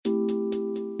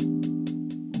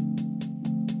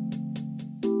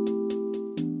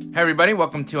Hey everybody,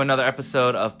 welcome to another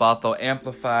episode of Bothell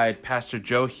Amplified. Pastor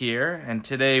Joe here, and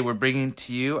today we're bringing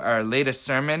to you our latest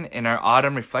sermon in our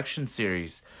Autumn Reflection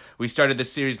series. We started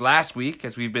this series last week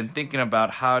as we've been thinking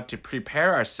about how to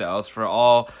prepare ourselves for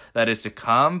all that is to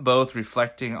come, both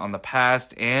reflecting on the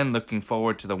past and looking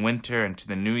forward to the winter and to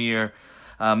the new year.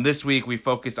 This week we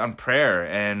focused on prayer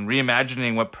and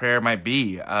reimagining what prayer might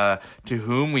be, to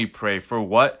whom we pray, for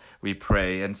what we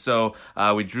pray. And so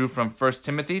we drew from 1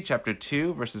 Timothy chapter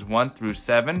 2, verses 1 through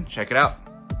 7. Check it out.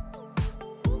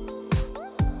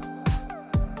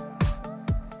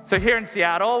 So here in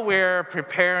Seattle, we're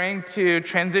preparing to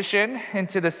transition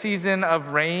into the season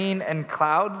of rain and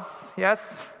clouds,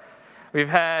 yes? We've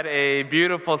had a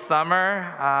beautiful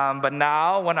summer, but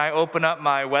now when I open up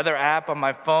my weather app on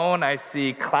my phone, I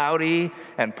see cloudy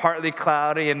and partly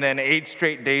cloudy and then 8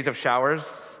 straight days of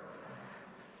showers.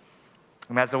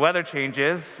 And as the weather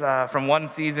changes from one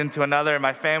season to another,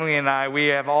 my family and I, we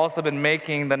have also been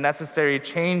making the necessary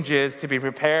changes to be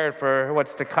prepared for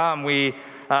what's to come. We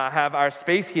have our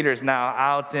space heaters now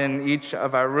out in each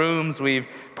of our rooms. We've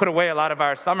put away a lot of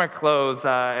our summer clothes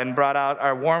and brought out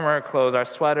our warmer clothes, our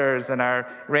sweaters and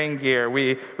our rain gear.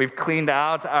 We've cleaned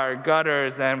out our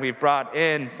gutters and we've brought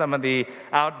in some of the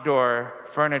outdoor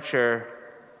furniture.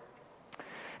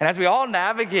 And as we all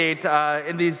navigate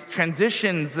in these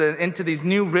transitions into these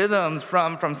new rhythms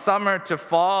from summer to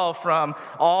fall, from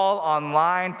all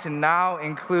online to now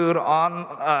include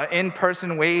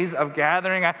in-person ways of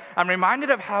gathering, I'm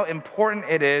reminded of how important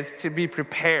it is to be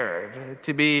prepared,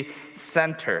 to be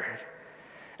centered.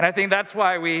 And I think that's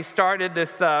why we started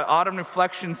this Autumn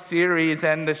Reflection series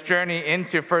and this journey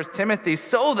into 1 Timothy,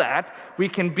 so that we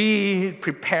can be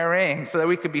preparing, so that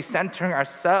we could be centering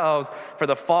ourselves for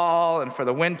the fall and for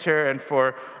the winter and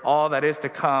for all that is to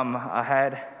come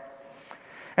ahead.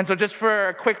 And so just for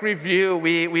a quick review,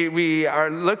 we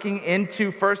are looking into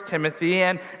 1 Timothy,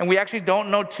 and we actually don't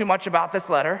know too much about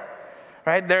this letter.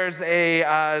 Right? There's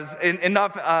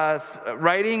enough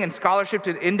writing and scholarship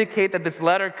to indicate that this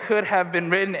letter could have been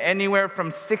written anywhere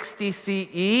from 60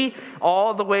 CE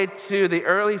all the way to the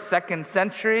early 2nd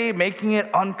century, making it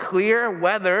unclear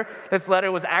whether this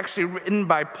letter was actually written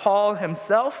by Paul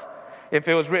himself, if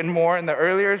it was written more in the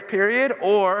earlier period,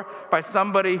 or by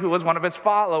somebody who was one of his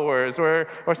followers, or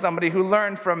somebody who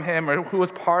learned from him, or who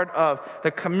was part of the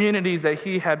communities that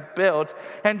he had built.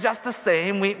 And just the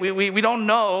same, we don't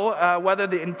know whether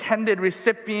the intended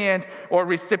recipient or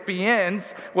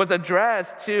recipients was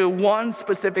addressed to one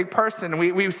specific person.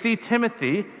 We see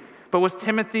Timothy, but was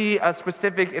Timothy a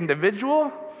specific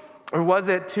individual, or was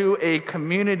it to a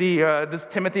community? Does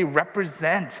Timothy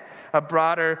represent a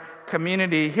broader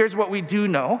community? Here's what we do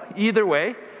know. Either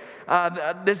way,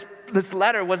 this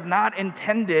letter was not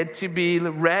intended to be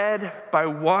read by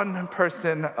one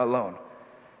person alone.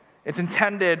 It's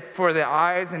intended for the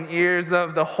eyes and ears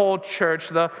of the whole church,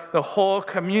 the whole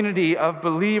community of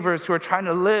believers who are trying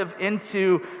to live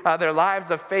into their lives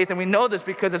of faith. And we know this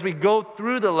because as we go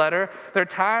through the letter, there are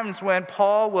times when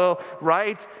Paul will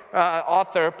write,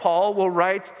 author Paul will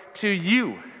write to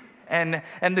you. And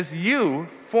this you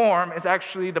form is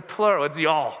actually the plural, it's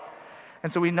y'all.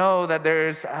 And so we know that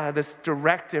there's this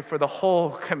directive for the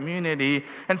whole community.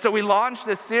 And so we launched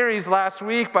this series last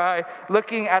week by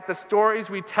looking at the stories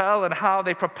we tell and how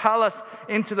they propel us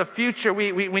into the future.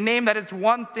 We name that it's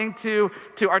one thing to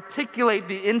articulate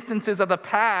the instances of the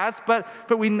past, but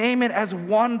we name it as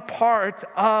one part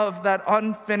of that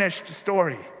unfinished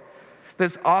story,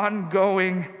 this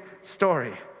ongoing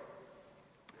story.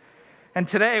 And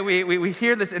today we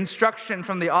hear this instruction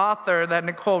from the author that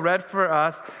Nicole read for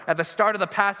us at the start of the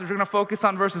passage. We're going to focus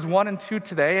on verses 1 and 2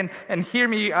 today. And hear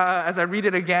me as I read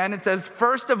it again. It says,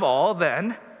 "First of all,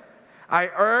 then, I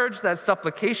urge that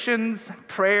supplications,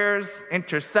 prayers,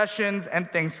 intercessions, and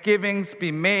thanksgivings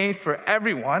be made for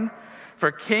everyone,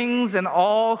 for kings and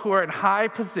all who are in high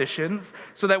positions,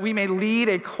 so that we may lead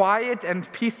a quiet and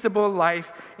peaceable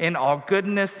life in all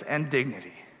goodness and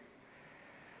dignity."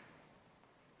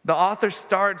 The author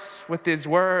starts with these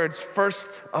words,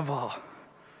 "first of all."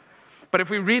 But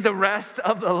if we read the rest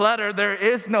of the letter, there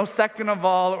is no second of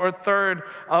all or third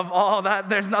of all. That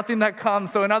there's nothing that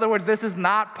comes. So in other words, this is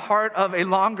not part of a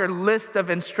longer list of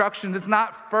instructions. It's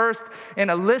not first in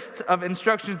a list of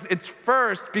instructions. It's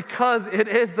first because it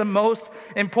is the most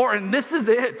important. This is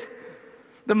it.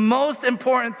 The most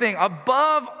important thing,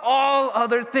 above all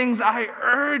other things, I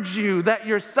urge you that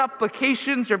your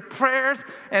supplications, your prayers,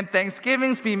 and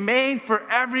thanksgivings be made for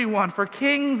everyone, for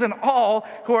kings and all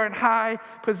who are in high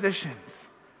positions.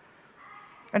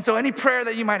 And so any prayer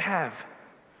that you might have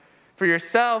for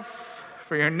yourself,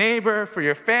 for your neighbor, for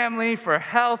your family, for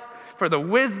health, for the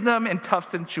wisdom in tough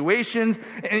situations,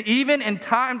 and even in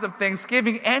times of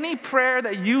thanksgiving, any prayer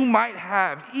that you might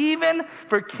have, even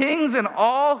for kings and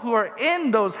all who are in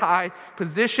those high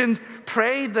positions,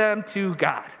 pray them to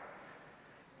God.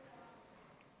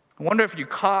 I wonder if you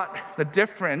caught the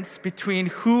difference between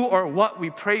who or what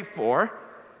we pray for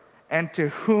and to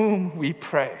whom we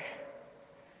pray.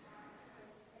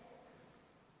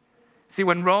 See,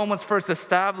 when Rome was first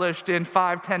established in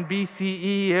 510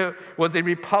 BCE, it was a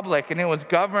republic, and it was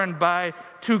governed by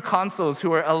 2 consuls who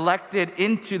were elected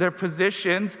into their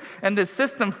positions, and this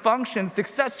system functioned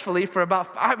successfully for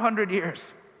about 500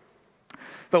 years.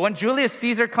 But when Julius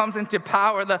Caesar comes into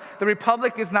power, the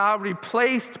republic is now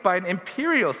replaced by an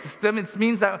imperial system. It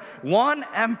means that one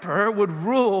emperor would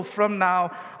rule from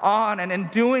now on, and in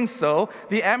doing so,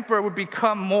 the emperor would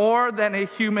become more than a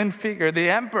human figure. The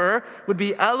emperor would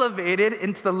be elevated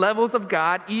into the levels of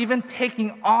God, even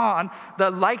taking on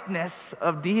the likeness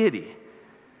of deity.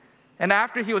 And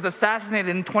after he was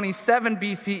assassinated in 27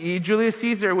 BCE, Julius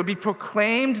Caesar would be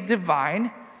proclaimed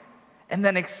divine and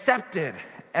then accepted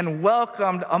and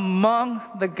welcomed among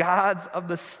the gods of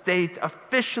the state,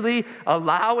 officially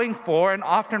allowing for and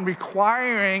often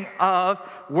requiring of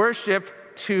worship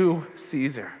to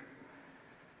Caesar.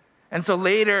 And so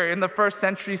later in the 1st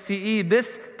century CE,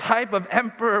 this type of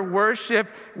emperor worship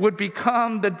would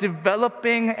become the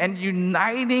developing and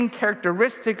uniting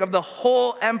characteristic of the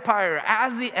whole empire.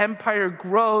 As the empire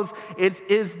grows, it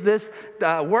is this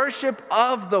worship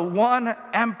of the one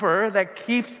emperor that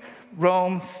keeps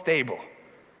Rome stable.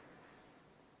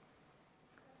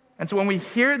 And so when we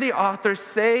hear the author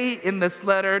say in this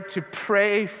letter to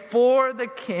pray for the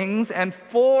kings and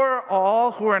for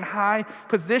all who are in high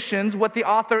positions, what the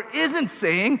author isn't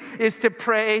saying is to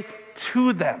pray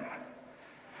to them.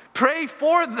 Pray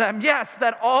for them, yes,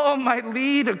 that all might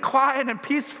lead a quiet and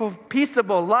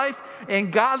peaceable life in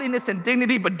godliness and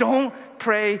dignity, but don't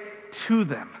pray to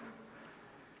them.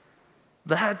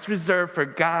 That's reserved for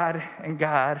God and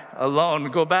God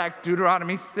alone. Go back,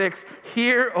 Deuteronomy 6.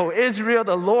 Hear, O Israel,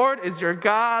 the Lord is your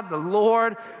God, the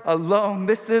Lord alone.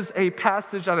 This is a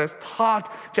passage that is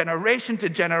taught generation to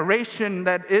generation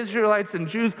that Israelites and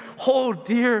Jews hold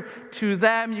dear to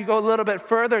them. You go a little bit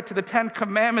further to the 10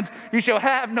 Commandments. You shall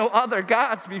have no other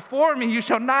gods before me. You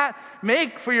shall not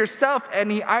make for yourself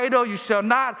any idol. You shall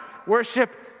not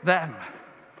worship them.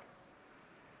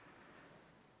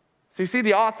 So you see,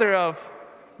 the author of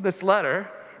this letter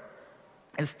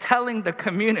is telling the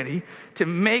community to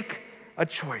make a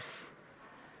choice.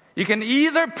 You can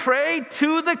either pray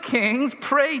to the kings,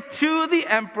 pray to the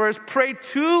emperors, pray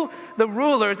to the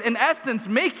rulers, in essence,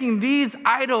 making these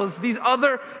idols, these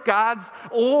other gods,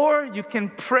 or you can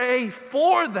pray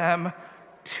for them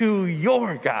to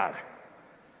your God.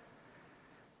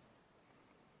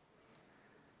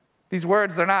 These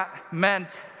words are not meant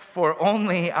for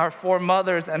only our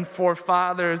foremothers and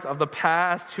forefathers of the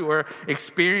past who are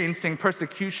experiencing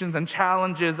persecutions and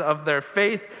challenges of their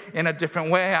faith in a different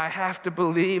way. I have to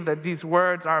believe that these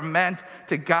words are meant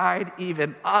to guide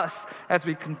even us as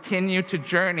we continue to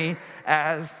journey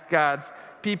as God's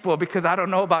people, because I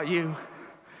don't know about you,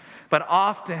 but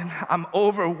often I'm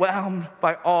overwhelmed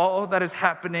by all that is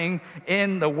happening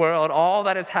in the world, all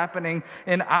that is happening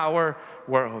in our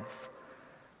worlds.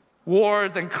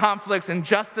 Wars and conflicts,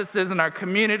 injustices in our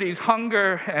communities,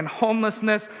 hunger and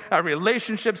homelessness, our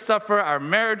relationships suffer, our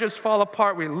marriages fall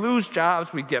apart, we lose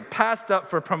jobs, we get passed up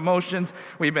for promotions,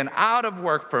 we've been out of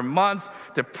work for months,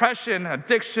 depression,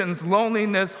 addictions,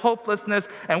 loneliness, hopelessness,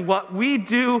 and what we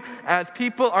do as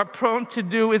people are prone to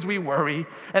do is we worry.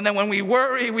 And then when we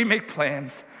worry, we make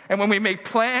plans. And when we make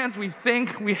plans, we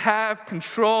think we have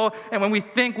control. And when we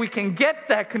think we can get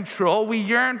that control, we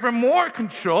yearn for more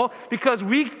control because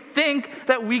we think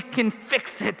that we can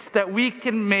fix it, that we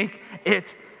can make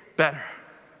it better.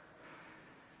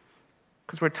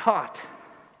 Because we're taught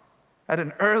at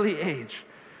an early age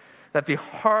that the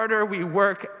harder we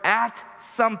work at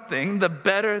something, the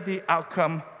better the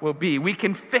outcome will be. We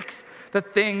can fix the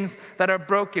things that are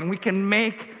broken. We can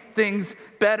make things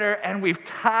better, and we've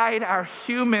tied our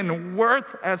human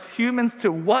worth as humans to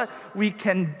what we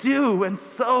can do, and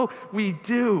so we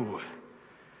do.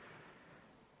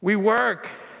 We work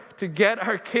to get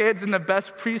our kids in the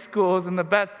best preschools and the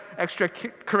best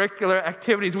extracurricular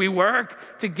activities. We work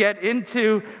to get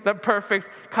into the perfect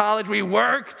college. We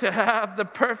work to have the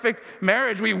perfect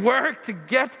marriage. We work to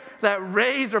get that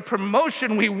raise or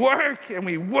promotion. We work and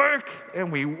we work and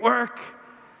we work.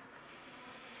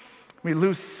 We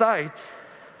lose sight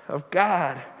of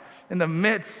God in the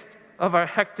midst of our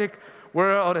hectic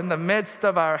world, in the midst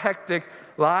of our hectic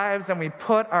lives, and we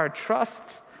put our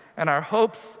trust and our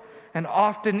hopes and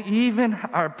often even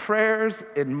our prayers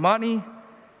in money,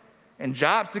 in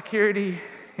job security,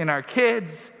 in our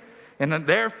kids, in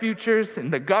their futures, in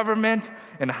the government,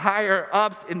 in higher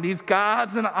ups, in these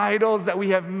gods and idols that we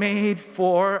have made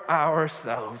for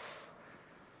ourselves.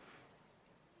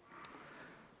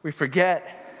 We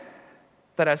forget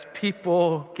that as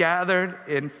people gathered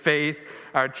in faith,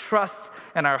 our trust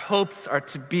and our hopes are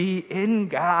to be in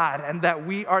God, and that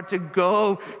we are to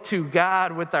go to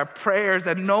God with our prayers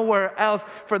and nowhere else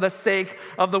for the sake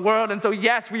of the world. And so,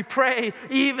 yes, we pray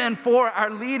even for our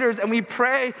leaders, and we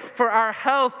pray for our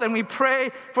health, and we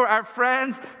pray for our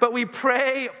friends, but we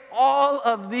pray all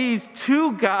of these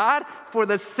to God for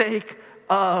the sake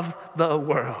of the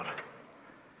world.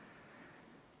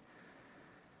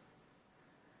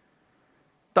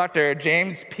 Dr.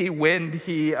 James P. Wind,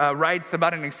 he writes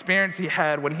about an experience he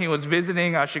had when he was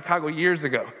visiting Chicago years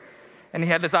ago. And he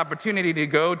had this opportunity to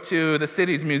go to the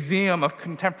city's Museum of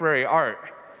Contemporary Art.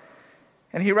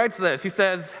 And he writes this. He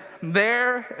says,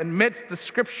 "There, amidst the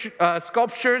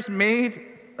sculptures made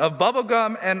of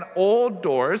bubblegum and old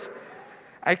doors,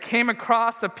 I came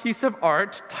across a piece of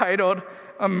art titled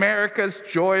America's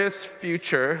Joyous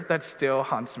Future that still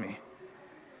haunts me."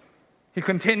 He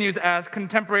continues, as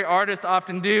contemporary artists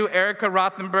often do, Erica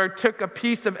Rothenberg took a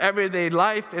piece of everyday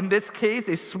life, in this case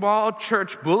a small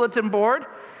church bulletin board,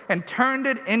 and turned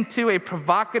it into a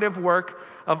provocative work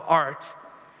of art.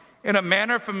 In a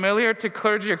manner familiar to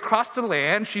clergy across the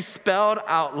land, she spelled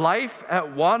out life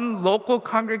at one local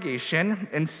congregation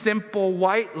in simple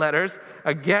white letters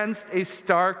against a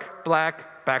stark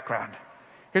black background.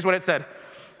 Here's what it said: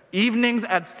 evenings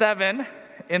at 7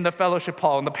 in the fellowship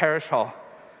hall, in the parish hall.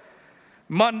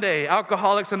 Monday,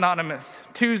 Alcoholics Anonymous.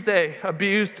 Tuesday,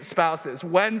 abused spouses.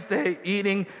 Wednesday,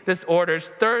 eating disorders.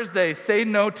 Thursday, say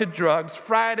no to drugs.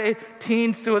 Friday,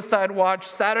 teen suicide watch.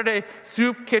 Saturday,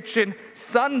 soup kitchen.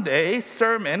 Sunday,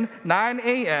 sermon, 9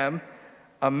 a.m.,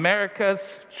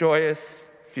 America's Joyous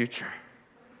Future.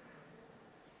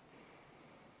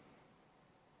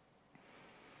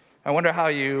 I wonder how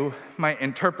you might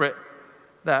interpret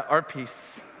that art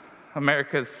piece,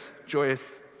 America's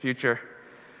Joyous Future.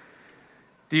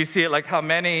 Do you see it like how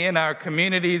many in our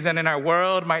communities and in our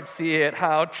world might see it,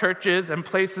 how churches and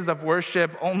places of worship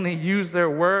only use their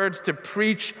words to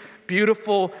preach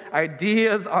beautiful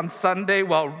ideas on Sunday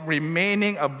while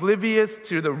remaining oblivious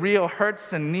to the real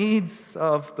hurts and needs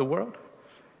of the world?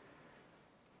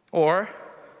 Or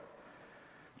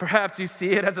perhaps you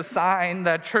see it as a sign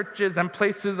that churches and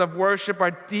places of worship are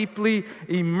deeply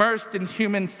immersed in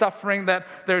human suffering, that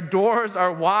their doors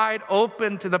are wide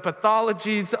open to the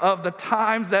pathologies of the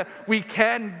times, that we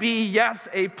can be, yes,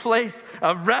 a place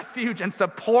of refuge and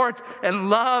support and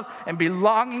love and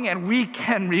belonging, and we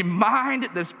can remind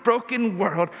this broken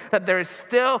world that there is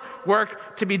still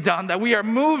work to be done, that we are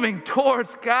moving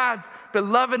towards God's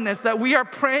belovedness, that we are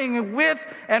praying with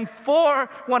and for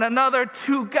one another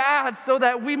to God so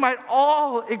that we might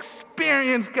all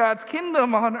experience God's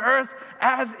kingdom on earth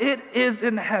as it is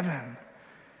in heaven.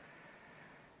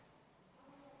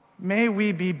 May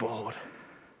we be bold.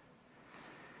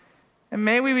 And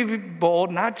may we be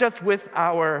bold not just with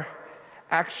our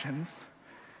actions,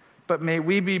 but may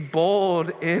we be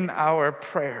bold in our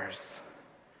prayers.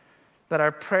 That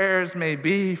our prayers may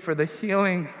be for the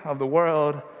healing of the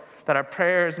world, that our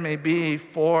prayers may be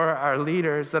for our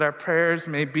leaders, that our prayers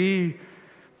may be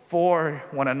for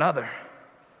one another,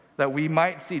 that we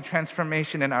might see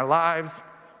transformation in our lives,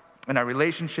 in our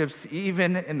relationships,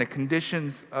 even in the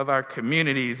conditions of our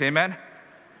communities. Amen?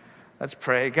 Let's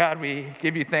pray. God, we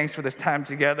give you thanks for this time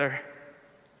together,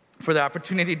 for the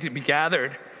opportunity to be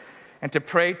gathered and to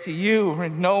pray to you,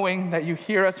 knowing that you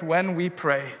hear us when we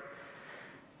pray.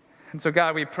 And so,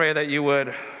 God, we pray that you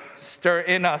would stir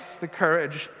in us the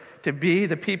courage to be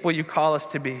the people you call us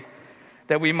to be,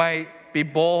 that we might be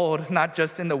bold, not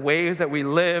just in the ways that we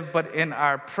live, but in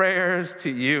our prayers to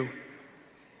you.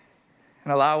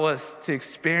 And allow us to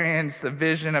experience the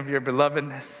vision of your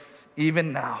belovedness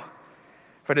even now.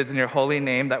 For it is in your holy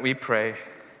name that we pray.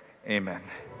 Amen.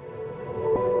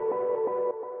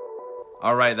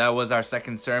 All right, that was our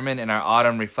second sermon in our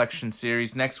Autumn Reflection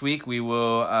series. Next week, we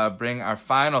will bring our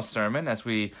final sermon as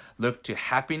we look to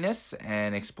happiness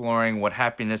and exploring what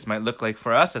happiness might look like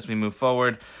for us as we move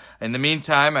forward. In the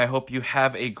meantime, I hope you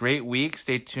have a great week.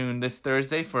 Stay tuned this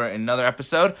Thursday for another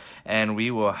episode, and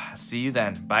we will see you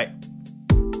then. Bye.